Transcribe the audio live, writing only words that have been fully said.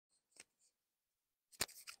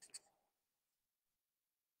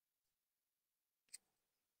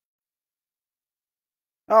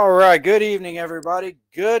All right, good evening, everybody.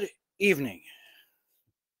 Good evening.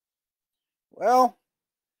 Well,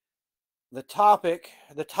 the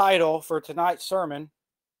title for tonight's sermon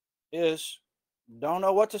is Don't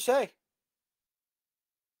Know What to Say.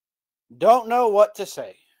 Don't know what to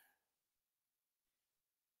say.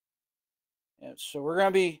 And so we're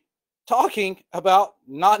going to be talking about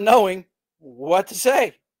not knowing what to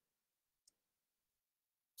say.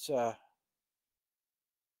 It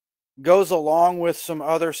goes along with some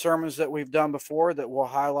other sermons that we've done before that we'll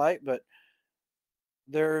highlight, but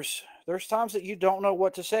there's times that you don't know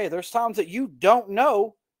what to say. There's times that you don't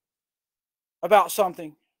know about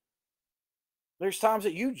something. There's times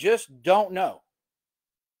that you just don't know.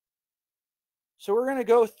 So we're going to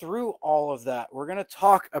go through all of that. We're going to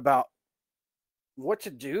talk about what to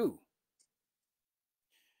do.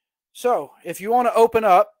 So, if you want to open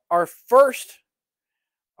up, our first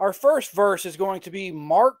verse is going to be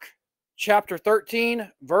Mark chapter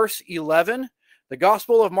 13 verse 11. The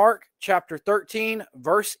Gospel of Mark chapter 13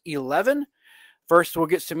 verse 11. First we'll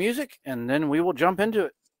get some music and then we will jump into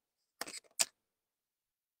it.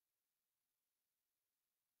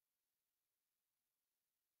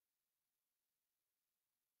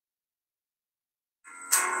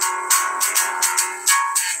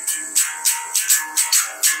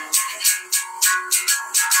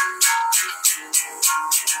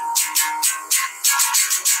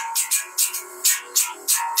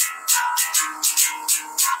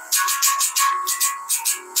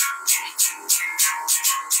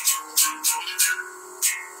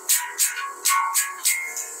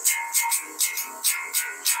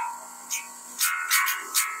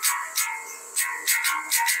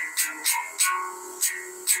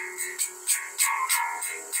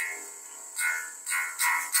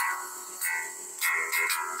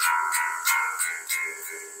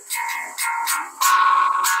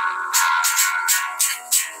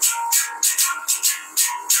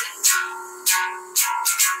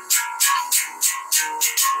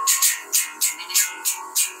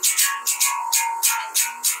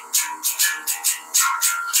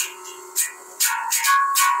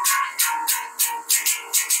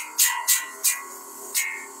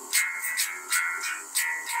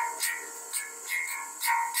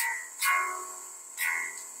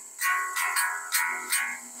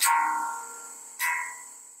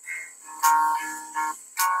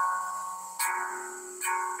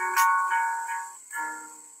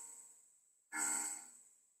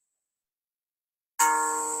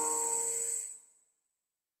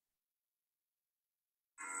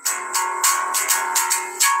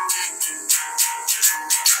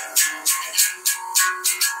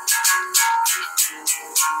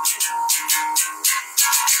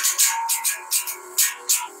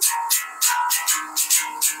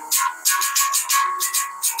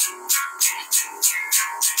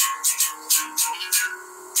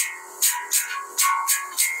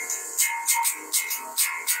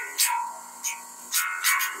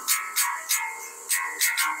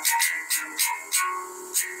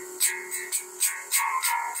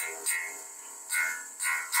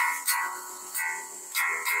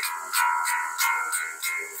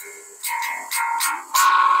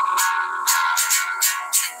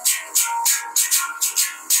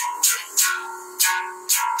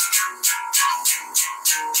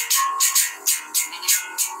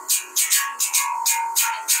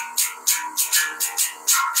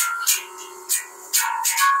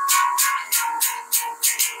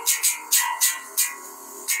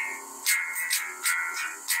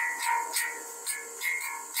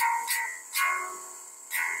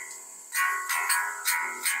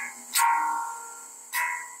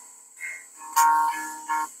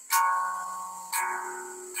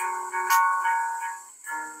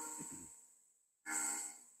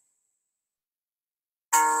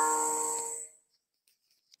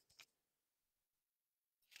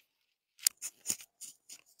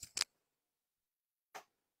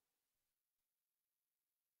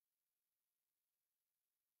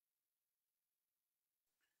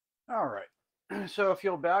 All right. So if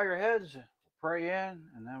you'll bow your heads, pray in,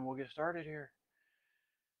 and then we'll get started here.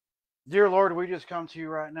 Dear Lord, we just come to you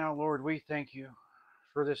right now. Lord, we thank you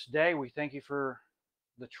for this day. We thank you for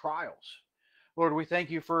the trials. Lord, we thank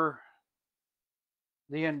you for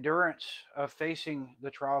the endurance of facing the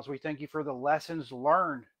trials. We thank you for the lessons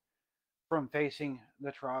learned from facing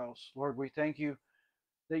the trials. Lord, we thank you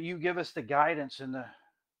that you give us the guidance and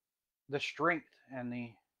the strength and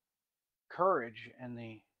the courage and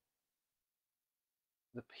the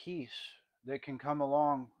peace that can come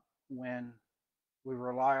along when we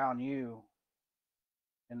rely on you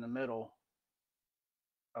in the middle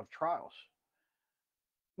of trials.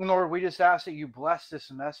 Lord, we just ask that you bless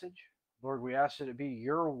this message. Lord, we ask that it be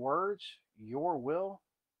your words, your will,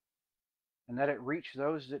 and that it reach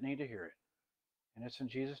those that need to hear it. And it's in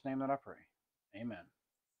Jesus' name that I pray. Amen.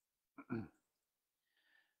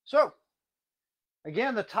 So,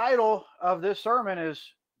 again, the title of this sermon is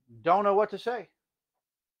Don't Know What to Say.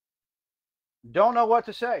 Don't know what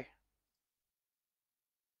to say.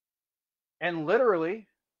 And literally,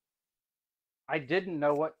 I didn't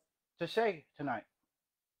know what to say tonight.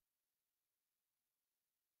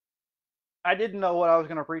 I didn't know what I was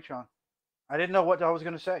going to preach on. I didn't know what I was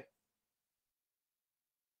going to say.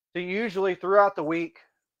 So usually throughout the week,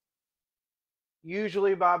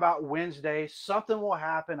 usually by about Wednesday, something will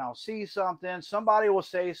happen. I'll see something. Somebody will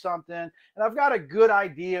say something. And I've got a good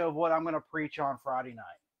idea of what I'm going to preach on Friday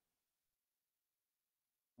night.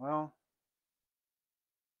 Well,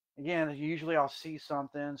 again, usually I'll see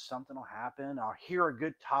something. Something will happen. I'll hear a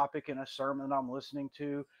good topic in a sermon that I'm listening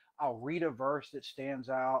to. I'll read a verse that stands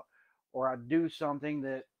out. Or I do something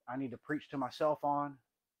that I need to preach to myself on.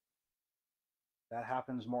 That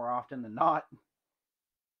happens more often than not.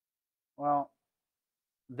 Well,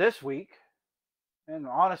 this week, and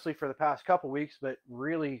honestly for the past couple weeks, but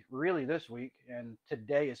really this week and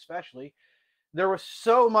today especially, there was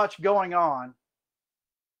so much going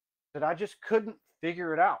that I just couldn't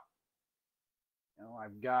figure it out. You know,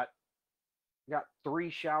 I've got 3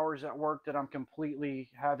 showers at work that I'm completely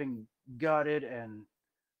having gutted and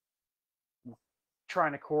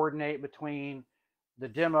trying to coordinate between the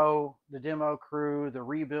demo crew, the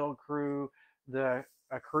rebuild crew, a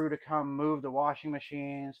crew to come move the washing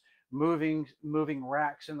machines, moving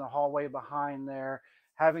racks in the hallway behind there,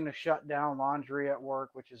 having to shut down laundry at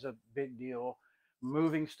work, which is a big deal,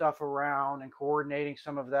 moving stuff around and coordinating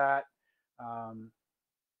some of that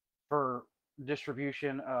for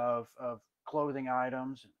distribution of clothing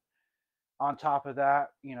items. On top of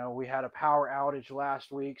that, you know, we had a power outage last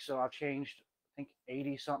week, so I've changed, I think,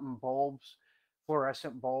 80 something bulbs,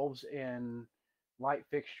 fluorescent bulbs in light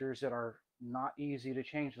fixtures that are not easy to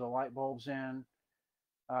change the light bulbs in.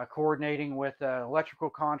 Coordinating with an electrical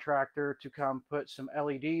contractor to come put some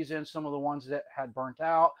LEDs in, some of the ones that had burnt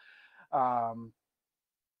out.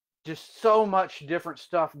 Just so much different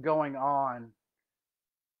stuff going on.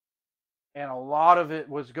 And a lot of it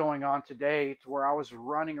was going on today to where I was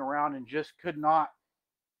running around and just could not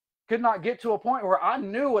get to a point where I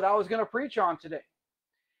knew what I was going to preach on today.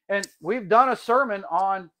 And we've done a sermon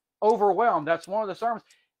on overwhelmed. That's one of the sermons.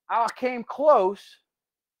 I came close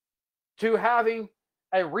to having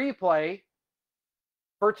a replay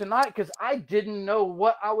for tonight because I didn't know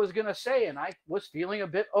what I was going to say, and I was feeling a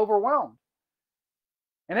bit overwhelmed.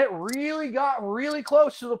 And it really got really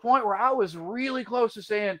close to the point where I was really close to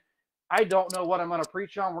saying, I don't know what I'm going to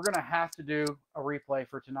preach on. We're going to have to do a replay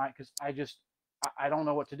for tonight because I don't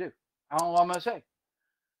know what to do. I don't know what I'm going to say.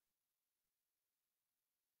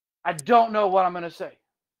 I don't know what I'm going to say.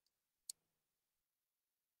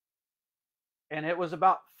 And it was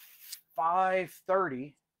about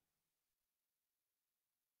 5:30.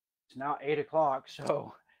 It's now 8 o'clock,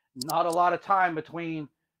 so not a lot of time between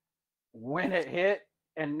when it hit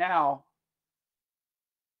and now.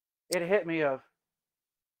 It hit me of,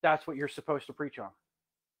 that's what you're supposed to preach on.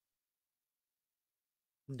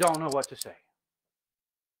 Don't know what to say.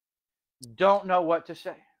 Don't know what to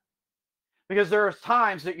say. Because there are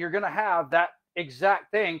times that you're going to have that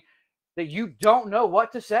exact thing that you don't know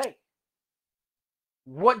what to say.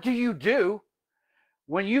 What do you do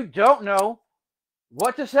when you don't know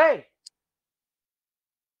what to say?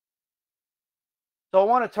 So I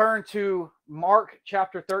want to turn to Mark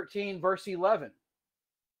chapter 13, verse 11.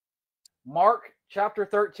 Mark chapter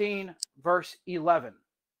 13, verse 11.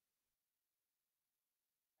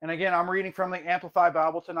 And again, I'm reading from the Amplified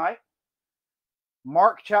Bible tonight.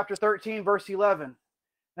 Mark chapter 13, verse 11.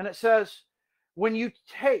 And it says, when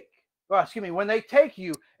they take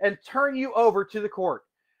you and turn you over to the court,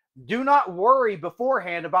 do not worry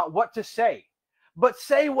beforehand about what to say, but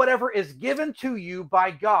say whatever is given to you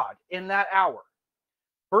by God in that hour.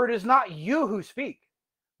 For it is not you who speak,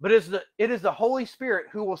 but it is the Holy Spirit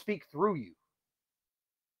who will speak through you.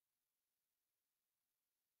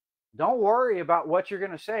 Don't worry about what you're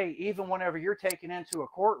going to say, even whenever you're taken into a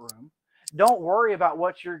courtroom. Don't worry about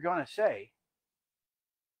what you're going to say.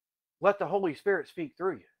 Let the Holy Spirit speak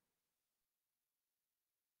through you.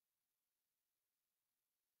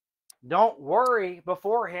 Don't worry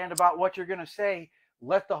beforehand about what you're going to say.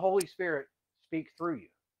 Let the Holy Spirit speak through you.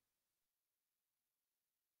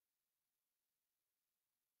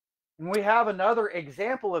 And we have another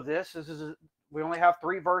example of this. We only have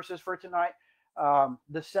 3 verses for tonight.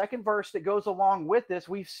 The second verse that goes along with this,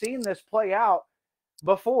 we've seen this play out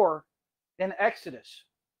before in Exodus.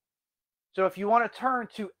 So if you want to turn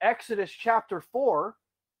to Exodus chapter 4,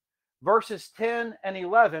 verses 10 and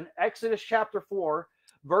 11, Exodus chapter 4,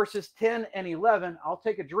 verses 10 and 11, I'll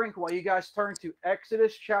take a drink while you guys turn to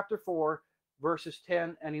Exodus chapter 4, verses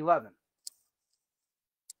 10 and 11.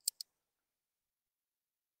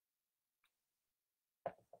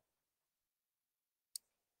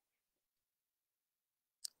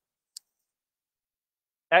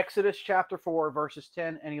 Exodus chapter 4, verses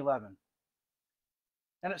 10 and 11.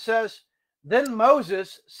 And it says, Then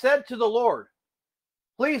Moses said to the Lord,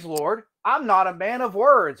 Please, Lord, I'm not a man of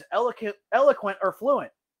words, eloquent or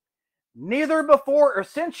fluent. Neither before or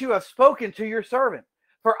since you have spoken to your servant,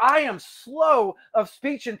 for I am slow of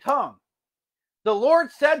speech and tongue. The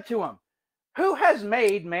Lord said to him, Who has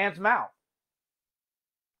made man's mouth?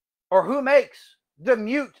 Or who makes the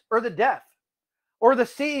mute or the deaf, or the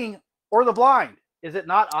seeing or the blind? Is it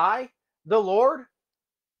not I, the Lord?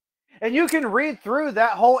 And you can read through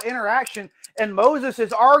that whole interaction, and Moses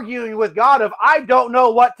is arguing with God of, I don't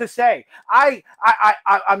know what to say. I'm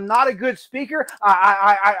not a good speaker.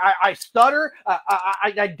 I stutter.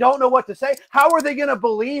 I don't know what to say. How are they going to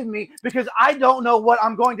believe me? Because I don't know what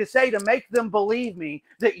I'm going to say to make them believe me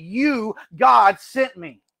that you, God, sent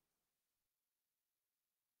me.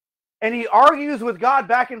 And he argues with God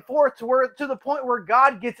back and forth to the point where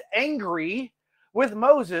God gets angry with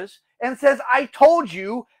Moses and says, I told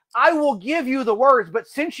you I will give you the words, but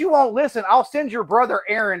since you won't listen, I'll send your brother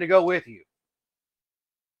Aaron to go with you.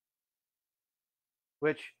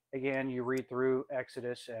 Which, again, you read through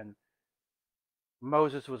Exodus, and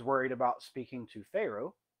Moses was worried about speaking to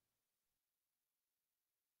Pharaoh.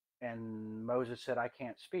 And Moses said, I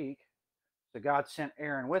can't speak. So God sent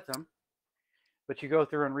Aaron with him. But you go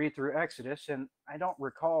through and read through Exodus, and I don't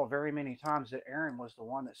recall very many times that Aaron was the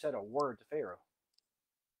one that said a word to Pharaoh.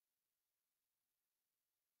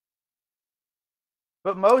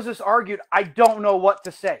 But Moses argued, I don't know what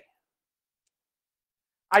to say.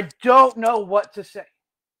 I don't know what to say.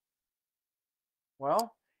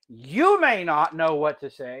 Well, you may not know what to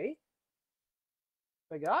say,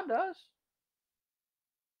 but God does.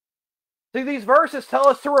 See, these verses tell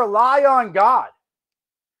us to rely on God.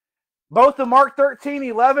 Both the Mark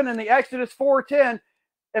 13:11 and the Exodus 4:10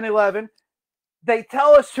 and 11, they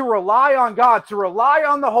tell us to rely on God, to rely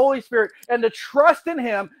on the Holy Spirit, and to trust in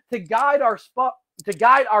Him to guide our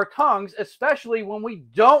tongues, especially when we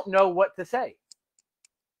don't know what to say.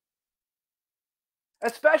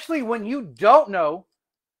 Especially when you don't know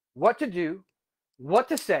what to do, what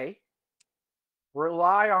to say.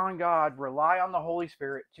 Rely on God, rely on the Holy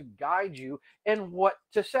Spirit to guide you in what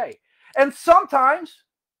to say. And sometimes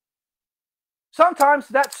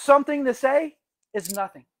that something to say is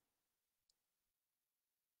nothing.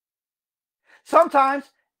 Sometimes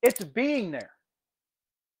it's being there.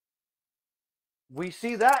 We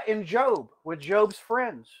see that in Job, with Job's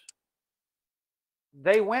friends.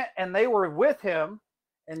 They went and they were with him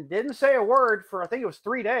and didn't say a word for, I think it was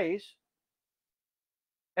 3 days,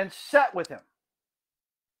 and sat with him.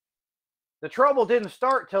 The trouble didn't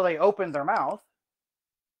start till they opened their mouth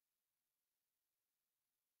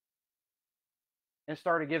and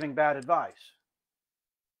started giving bad advice.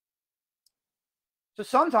 So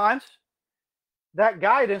sometimes that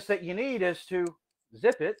guidance that you need is to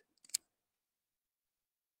zip it.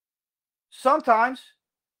 Sometimes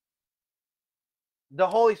the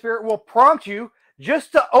Holy Spirit will prompt you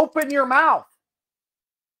just to open your mouth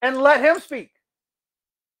and let Him speak.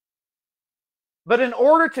 But in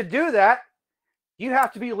order to do that, you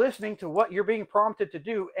have to be listening to what you're being prompted to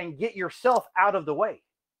do and get yourself out of the way.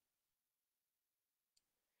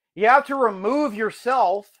 You have to remove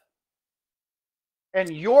yourself and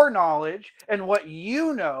your knowledge and what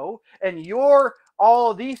you know and your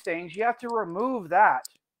all of these things. You have to remove that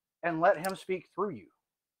and let Him speak through you.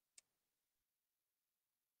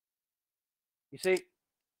 You see,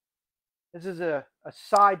 this is a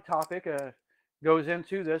side topic, goes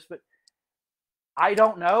into this, but I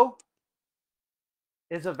don't know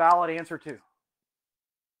is a valid answer too.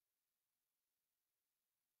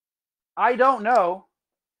 I don't know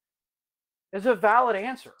is a valid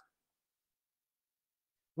answer.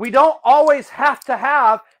 We don't always have to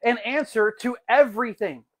have an answer to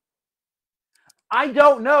everything. I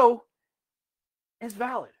don't know is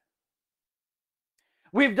valid.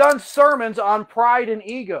 We've done sermons on pride and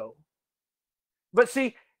ego. But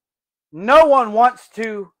see, no one wants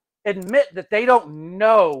to admit that they don't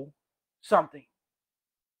know something.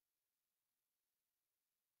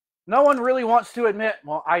 No one really wants to admit,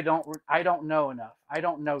 well, I don't know enough. I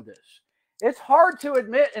don't know this. It's hard to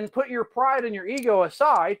admit and put your pride and your ego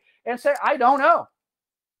aside and say, I don't know.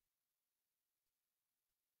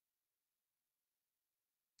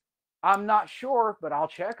 I'm not sure, but I'll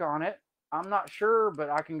check on it. I'm not sure, but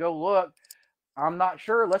I can go look. I'm not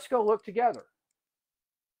sure. Let's go look together.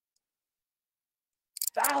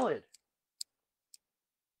 Valid.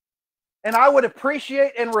 And I would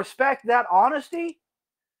appreciate and respect that honesty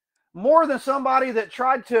more than somebody that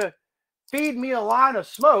tried to feed me a line of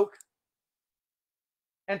smoke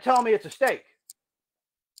and tell me it's a steak.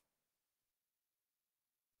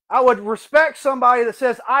 I would respect somebody that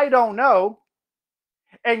says, I don't know,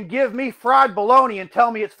 and give me fried bologna and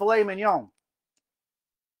tell me it's filet mignon.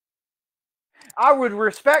 I would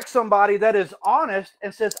respect somebody that is honest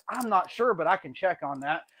and says, I'm not sure, but I can check on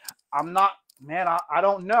that. I'm not, man, I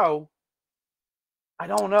don't know. I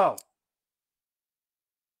don't know.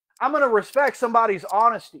 I'm going to respect somebody's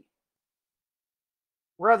honesty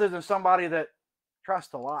rather than somebody that tries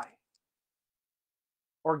to lie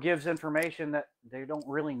or gives information that they don't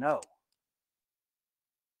really know.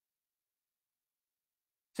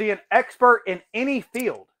 See, an expert in any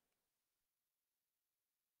field,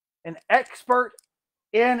 an expert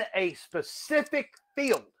in a specific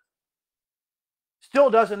field, still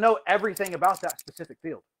doesn't know everything about that specific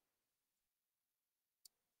field.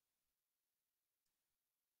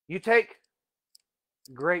 You take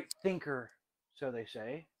great thinker, so they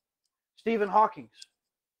say, Stephen Hawking,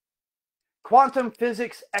 quantum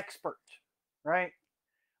physics expert, right?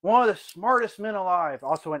 One of the smartest men alive,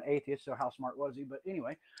 also an atheist, so how smart was he? But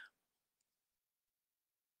anyway,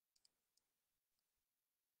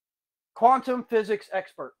 quantum physics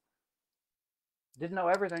expert. Didn't know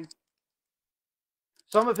everything.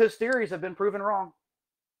 Some of his theories have been proven wrong.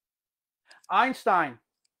 Einstein,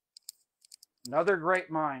 another great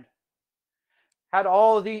mind, had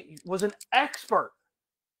all of the, was an expert,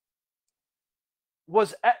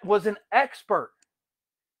 was an expert,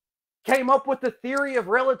 came up with the theory of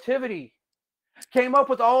relativity, came up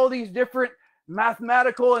with all these different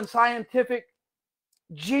mathematical and scientific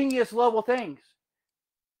genius level things.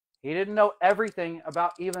 He didn't know everything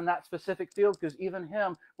about even that specific field, because even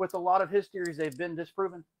him, with a lot of his theories, they've been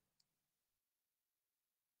disproven.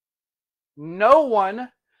 No one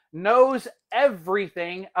knows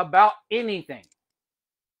everything about anything.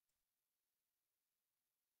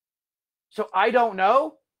 So I don't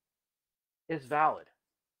know is valid.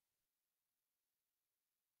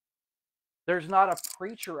 There's not a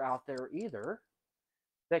preacher out there either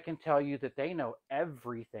that can tell you that they know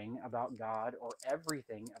everything about God or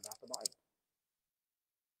everything about the Bible.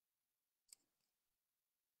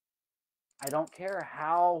 I don't care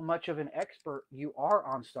how much of an expert you are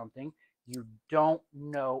on something, you don't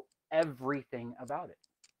know everything about it.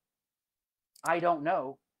 I don't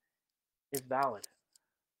know is valid.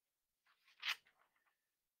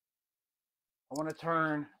 I want to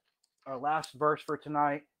turn our last verse for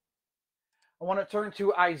tonight. I want to turn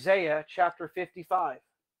to Isaiah chapter 55.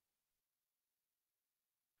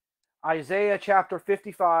 Isaiah chapter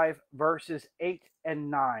 55, verses 8 and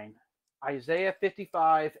 9. Isaiah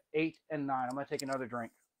 55, 8 and 9. I'm going to take another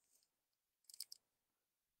drink.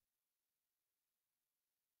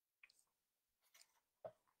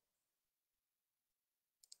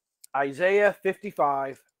 Isaiah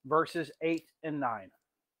 55, verses 8 and 9.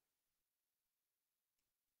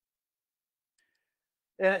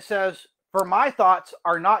 And it says, for my thoughts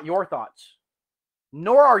are not your thoughts,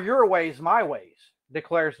 nor are your ways my ways,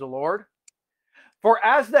 declares the Lord. For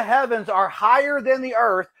as the heavens are higher than the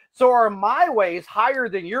earth, so are my ways higher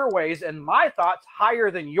than your ways, and my thoughts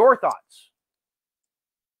higher than your thoughts.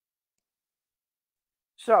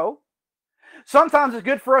 So, sometimes it's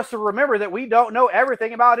good for us to remember that we don't know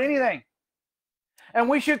everything about anything. And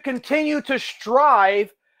we should continue to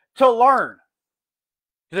strive to learn.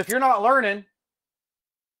 Because if you're not learning,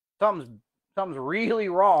 something's really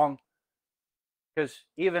wrong. Because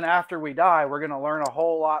even after we die, we're going to learn a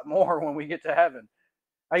whole lot more when we get to heaven.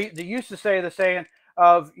 They used to say the saying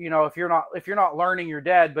of, if you're not learning, you're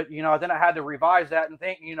dead. But, then I had to revise that and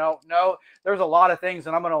think, no, there's a lot of things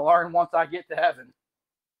that I'm going to learn once I get to heaven.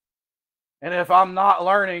 And if I'm not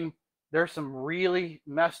learning, there's some really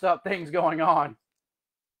messed up things going on.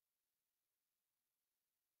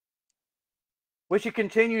 We should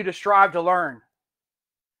continue to strive to learn.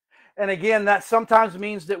 And again, that sometimes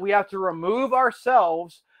means that we have to remove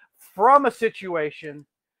ourselves from a situation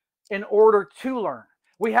in order to learn.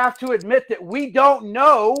 We have to admit that we don't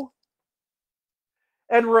know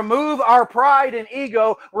and remove our pride and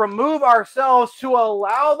ego, remove ourselves to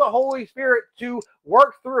allow the Holy Spirit to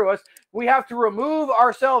work through us. We have to remove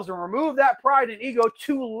ourselves and remove that pride and ego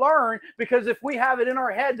to learn, because if we have it in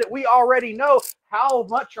our head that we already know, how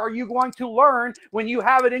much are you going to learn when you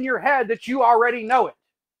have it in your head that you already know it?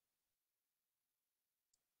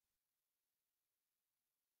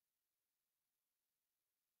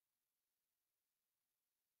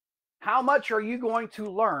 how much are you going to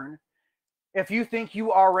learn if you think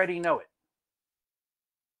you already know it?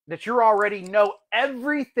 That you already know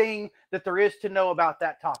everything that there is to know about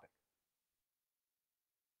that topic.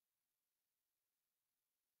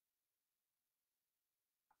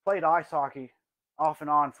 Played ice hockey off and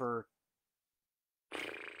on for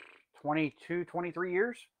 22, 23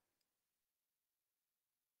 years.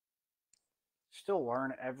 Still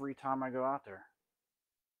learn every time I go out there.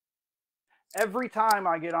 Every time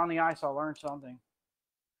I get on the ice, I'll learn something.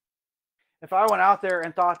 If I went out there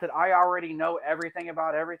and thought that I already know everything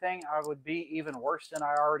about everything, I would be even worse than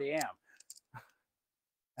I already am.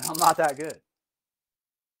 And I'm not that good.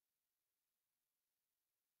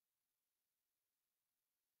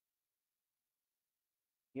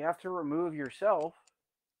 You have to remove yourself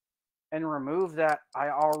and remove that I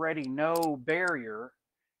already know barrier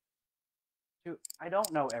to I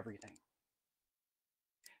don't know everything.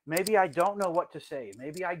 Maybe I don't know what to say.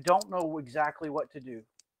 Maybe I don't know exactly what to do.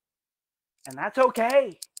 And that's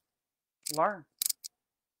okay. Learn.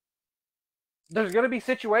 There's going to be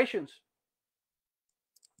situations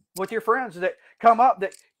with your friends that come up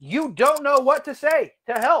that you don't know what to say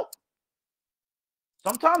to help.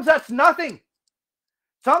 Sometimes that's nothing.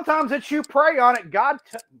 Sometimes it's you pray on it. God,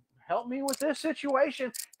 help me with this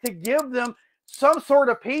situation, to give them some sort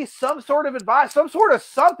of peace, some sort of advice, some sort of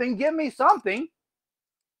something. Give me something.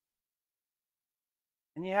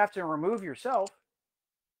 And you have to remove yourself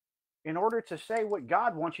in order to say what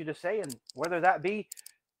God wants you to say, and whether that be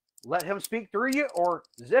let him speak through you or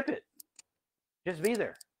zip it. Just be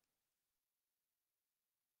there.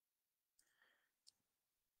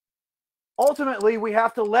 Ultimately, we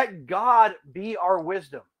have to let God be our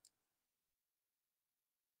wisdom.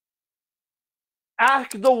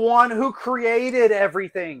 Ask the one who created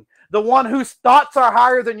everything, the one whose thoughts are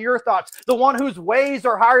higher than your thoughts, the one whose ways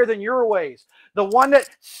are higher than your ways, the one that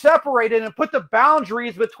separated and put the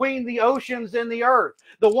boundaries between the oceans and the earth,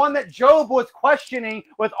 the one that Job was questioning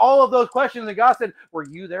with all of those questions. And God said, were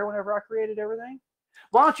you there whenever I created everything?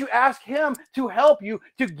 Why don't you ask him to help you,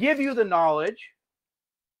 to give you the knowledge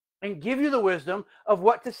and give you the wisdom of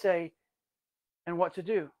what to say and what to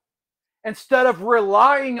do, instead of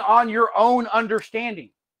relying on your own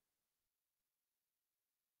understanding.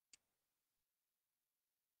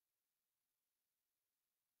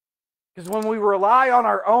 Because when we rely on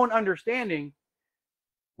our own understanding,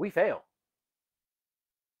 we fail.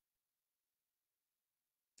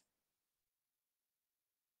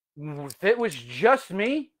 If it was just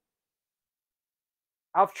me,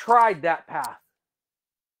 I've tried that path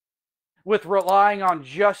with relying on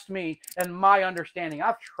just me and my understanding.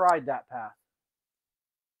 I've tried that path.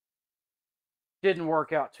 Didn't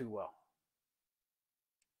work out too well.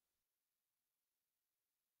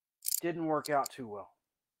 Didn't work out too well.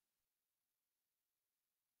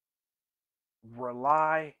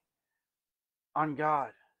 Rely on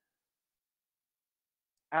God.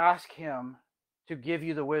 Ask him to give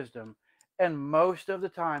you the wisdom. And most of the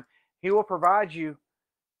time, he will provide you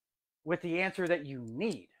with the answer that you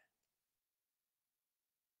need.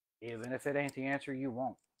 Even if it ain't the answer you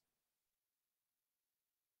want.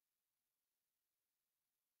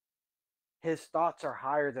 His thoughts are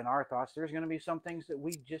higher than our thoughts. There's going to be some things that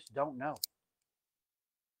we just don't know.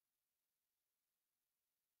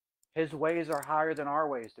 His ways are higher than our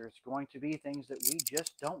ways. There's going to be things that we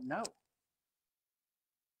just don't know.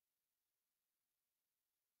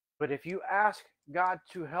 But if you ask God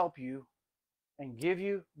to help you and give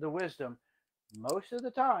you the wisdom, most of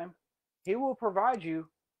the time, he will provide you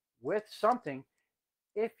with something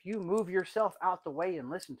if you move yourself out the way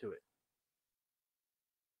and listen to it.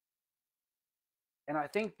 And I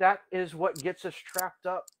think that is what gets us trapped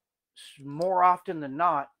up more often than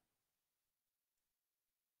not,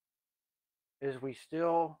 is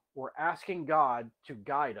we're asking God to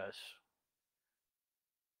guide us.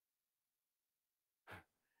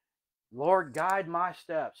 Lord, guide my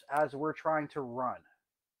steps as we're trying to run.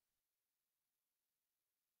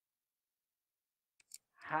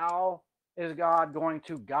 How is God going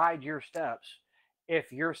to guide your steps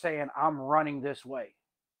if you're saying, I'm running this way?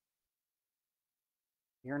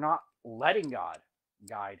 You're not letting God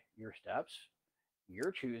guide your steps.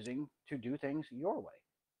 You're choosing to do things your way.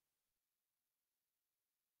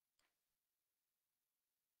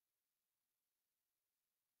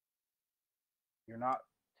 You're not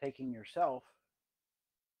taking yourself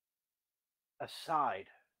aside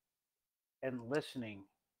and listening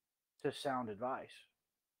to sound advice,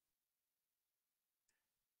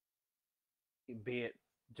 be it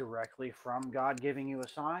directly from God giving you a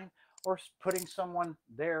sign or putting someone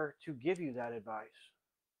there to give you that advice.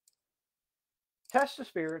 Test the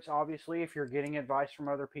spirits, obviously, if you're getting advice from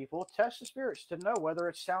other people. Test the spirits to know whether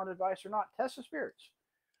it's sound advice or not. Test the spirits.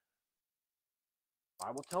 The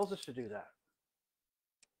Bible tells us to do that.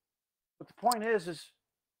 But the point is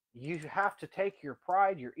you have to take your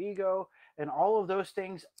pride, your ego, and all of those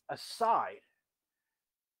things aside,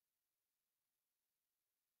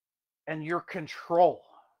 and your control.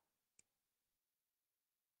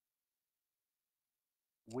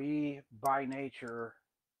 We, by nature,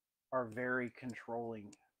 are very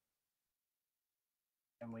controlling,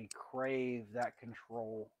 and we crave that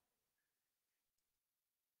control.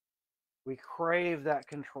 We crave that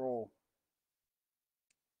control.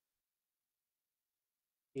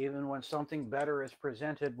 Even when something better is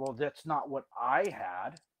presented, well, that's not what I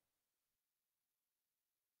had.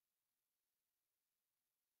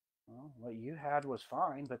 Well, what you had was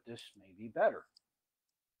fine, but this may be better.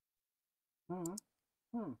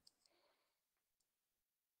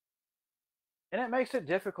 And it makes it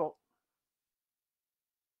difficult.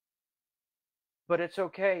 But it's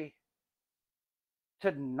okay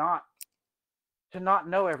to not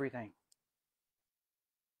know everything.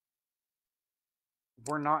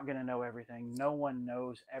 We're not going to know everything. No one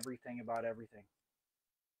knows everything about everything.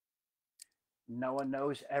 No one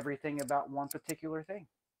knows everything about one particular thing.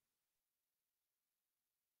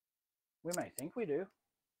 We may think we do,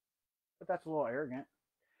 but that's a little arrogant.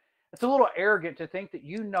 It's a little arrogant to think that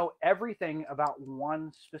you know everything about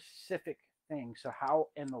one specific thing. So how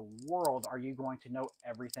in the world are you going to know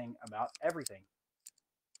everything about everything?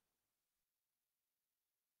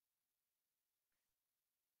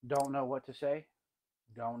 Don't know what to say?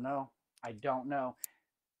 Don't know. I don't know.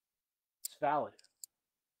 It's valid.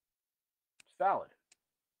 It's valid.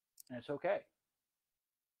 And it's okay.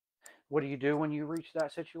 What do you do when you reach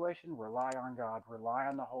that situation? Rely on God. Rely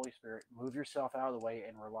on the Holy Spirit. Move yourself out of the way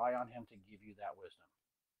and rely on Him to give you that wisdom.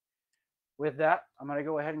 With that, I'm going to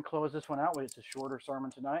go ahead and close this one out. It's a shorter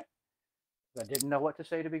sermon tonight. I didn't know what to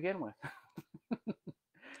say to begin with.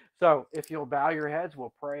 So if you'll bow your heads,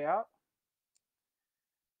 we'll pray out.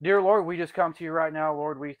 Dear Lord, we just come to you right now.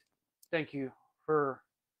 Lord, we thank you for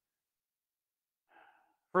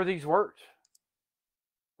these words.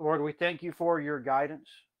 Lord, we thank you for your guidance.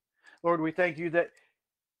 Lord, we thank you that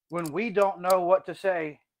when we don't know what to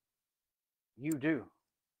say, you do.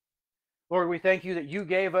 Lord, we thank you that you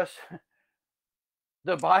gave us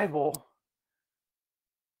the Bible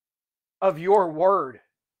of your word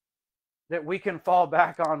that we can fall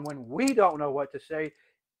back on when we don't know what to say.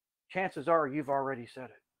 Chances are you've already said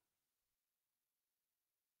it.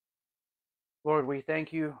 Lord, we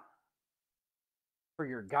thank you for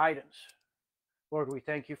your guidance. Lord, we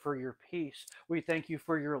thank you for your peace. We thank you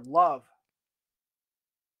for your love.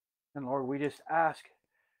 And Lord, we just ask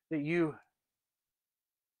that you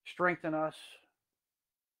strengthen us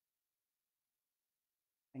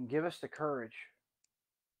and give us the courage.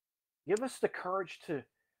 Give us the courage to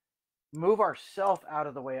move ourselves out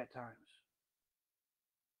of the way at times.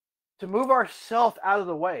 To move ourselves out of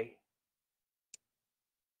the way.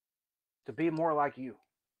 To be more like you.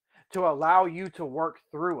 To allow you to work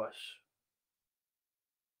through us.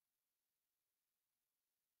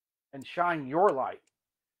 And shine your light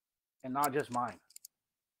and not just mine.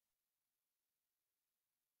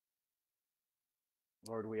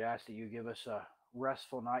 Lord, we ask that you give us a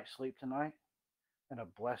restful night's sleep tonight and a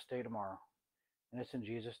blessed day tomorrow. And it's in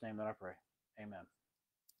Jesus' name that I pray. Amen.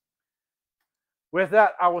 With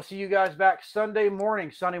that, I will see you guys back Sunday morning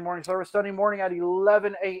service, Sunday morning at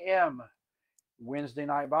 11 a.m. Wednesday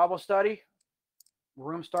night Bible study.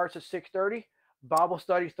 Room starts at 6:30. Bible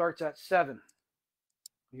study starts at 7.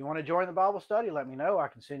 If you want to join the Bible study, let me know. I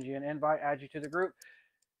can send you an invite, add you to the group.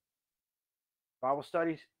 Bible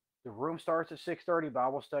studies, the room starts at 6:30.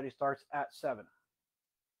 Bible study starts at 7.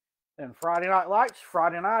 Then Friday Night Lights,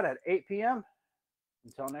 Friday night at 8 p.m.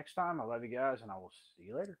 Until next time, I love you guys, and I will see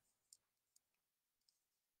you later.